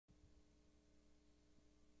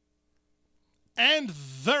And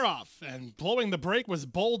they're off. And blowing the brake was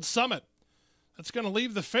Bold Summit. That's going to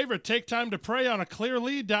leave the favorite Take Time to Pray on a clear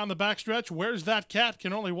lead down the backstretch. Where's That Cat?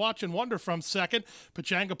 Can only watch and wonder from second.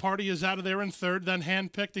 Pachanga Party is out of there in third, then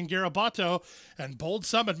Handpicked and Garabato. And Bold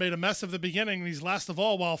Summit made a mess of the beginning, and he's last of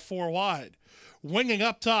all while 4 wide. Winging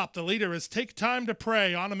up top, the leader is Take Time to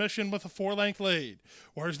Pray on a mission with a 4-length lead.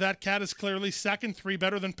 Where's That Cat is clearly second, 3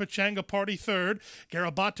 better than Pachanga Party third.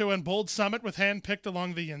 Garabato and Bold Summit with Handpicked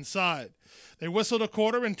along the inside. They whistled a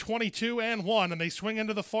quarter in 22 and 1, and they swing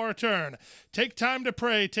into the far turn. Take Time to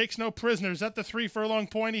Pray takes no prisoners at the 3 furlong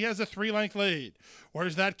point. He has a 3-length lead.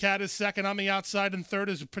 Where's That Cat is second on the outside, and third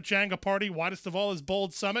is Pachanga Party. Widest of all is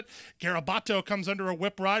Bold Summit. Garabato comes under a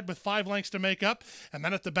whip ride with 5 lengths to make up, and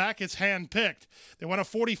then at the back it's Handpicked. They went a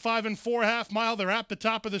 45 and 4.5 mile. They're at the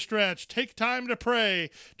top of the stretch. Take Time to Pray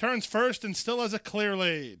turns first and still has a clear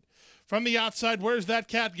lead. From the outside, Where's That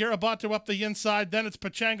Cat? Garabato up the inside. Then it's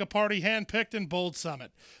Pachanga Party, Handpicked, and Bold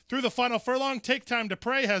Summit. Through the final furlong, Take Time to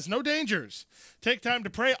Pray has no dangers. Take Time to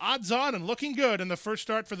Pray, odds on and looking good in the first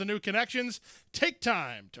start for the new connections. Take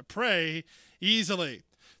Time to Pray easily.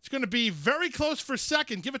 It's going to be very close for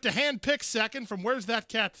second. Give it to Handpicked second from Where's That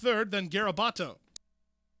Cat third, then Garabato.